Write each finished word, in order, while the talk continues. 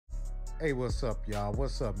Hey, what's up, y'all?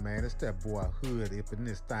 What's up, man? It's that boy Hood up in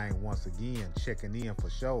this thing once again, checking in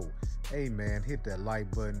for show. Hey, man, hit that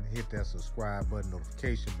like button, hit that subscribe button,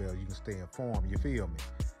 notification bell. You can stay informed, you feel me?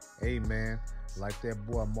 Hey, man, like that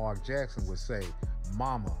boy Mark Jackson would say,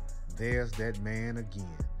 mama, there's that man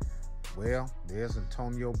again. Well, there's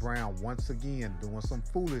Antonio Brown once again doing some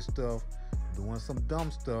foolish stuff, doing some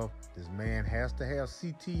dumb stuff. This man has to have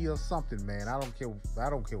CT or something, man. I don't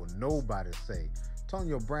care what nobody say.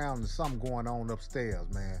 Antonio Brown, there's something going on upstairs,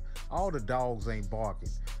 man. All the dogs ain't barking.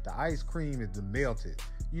 The ice cream is melted.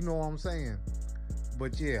 You know what I'm saying?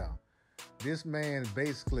 But yeah, this man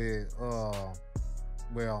basically,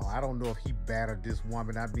 well, I don't know if he battered this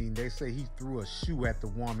woman. I mean, they say he threw a shoe at the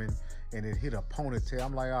woman and it hit a ponytail.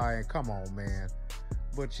 I'm like, all right, come on, man.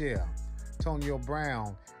 But yeah, Antonio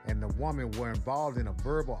Brown and the woman were involved in a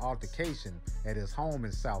verbal altercation at his home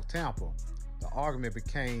in South Tampa. The argument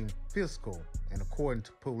became physical, and according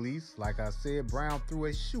to police, like I said, Brown threw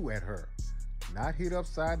a shoe at her. Not hit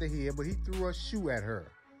upside the head, but he threw a shoe at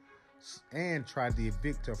her and tried to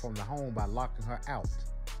evict her from the home by locking her out.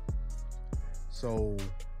 So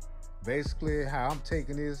basically how I'm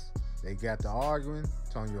taking this, they got to arguing.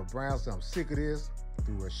 Antonio Brown said, I'm sick of this.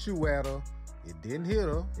 Threw a shoe at her. It didn't hit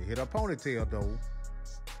her. It hit her ponytail though.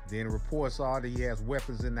 Then reports are that he has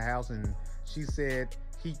weapons in the house, and she said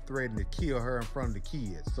he threatened to kill her in front of the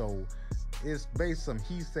kids. So it's based on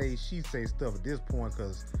he say, she say stuff at this point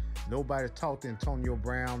because nobody talked to Antonio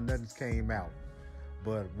Brown. Nothing came out.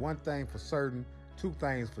 But one thing for certain, two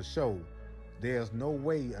things for sure. There's no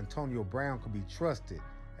way Antonio Brown could be trusted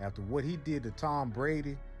after what he did to Tom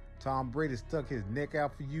Brady. Tom Brady stuck his neck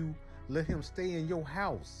out for you. Let him stay in your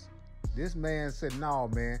house. This man said, no,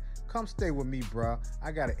 man, come stay with me, bro.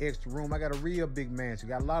 I got an extra room. I got a real big mansion.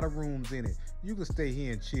 Got a lot of rooms in it. You can stay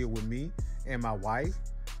here and chill with me and my wife,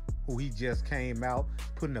 who he just came out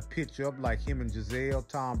putting a picture up like him and Giselle,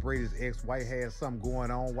 Tom Brady's ex-wife, had something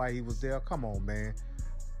going on while he was there. Come on, man.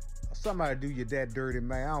 Somebody do you that dirty,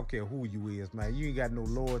 man. I don't care who you is, man. You ain't got no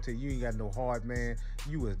loyalty. You ain't got no heart, man.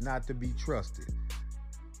 You is not to be trusted.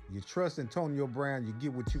 You trust Antonio Brown, you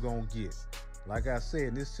get what you gonna get. Like I said,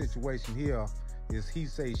 in this situation here is he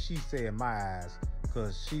say, she say in my eyes.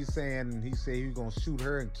 Because she's saying, he said he was going to shoot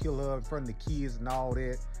her and kill her in front of the kids and all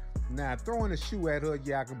that. Now, throwing a shoe at her,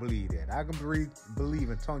 yeah, I can believe that. I can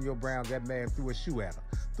believe Antonio Brown, that man threw a shoe at her.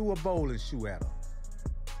 Threw a bowling shoe at her.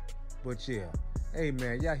 But yeah, hey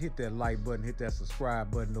man, y'all hit that like button, hit that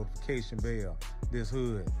subscribe button, notification bell. This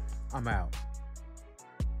Hood, I'm out.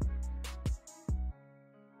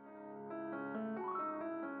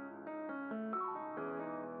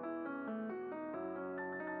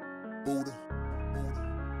 Buddha.